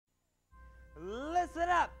listen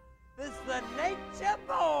up. This is the Nature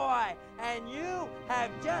Boy, and you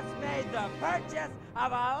have just made the purchase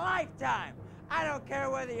of a lifetime. I don't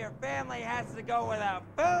care whether your family has to go without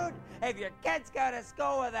food, if your kids go to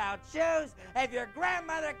school without shoes, if your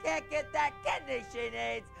grandmother can't get that kidney she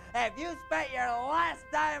needs. If you spent your last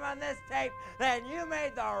dime on this tape, then you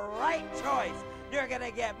made the right choice. You're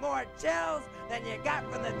gonna get more chills than you got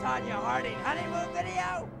from the Tanya Harding honeymoon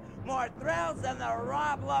video, more thrills than the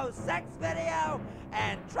Rob Lowe sex video,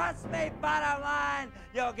 and trust me, bottom line,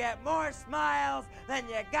 you'll get more smiles than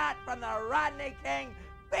you got from the Rodney King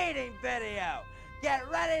feeding video. Get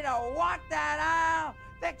ready to walk that aisle,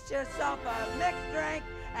 fix yourself a mixed drink,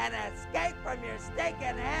 and escape from your steak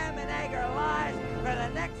and ham and egger lies for the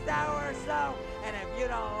next hour or so. And if you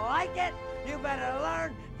don't like it, you better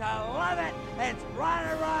learn to love it. It's run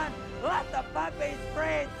and run, let the puppies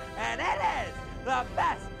breathe, and it is the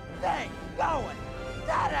best thing going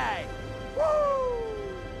today.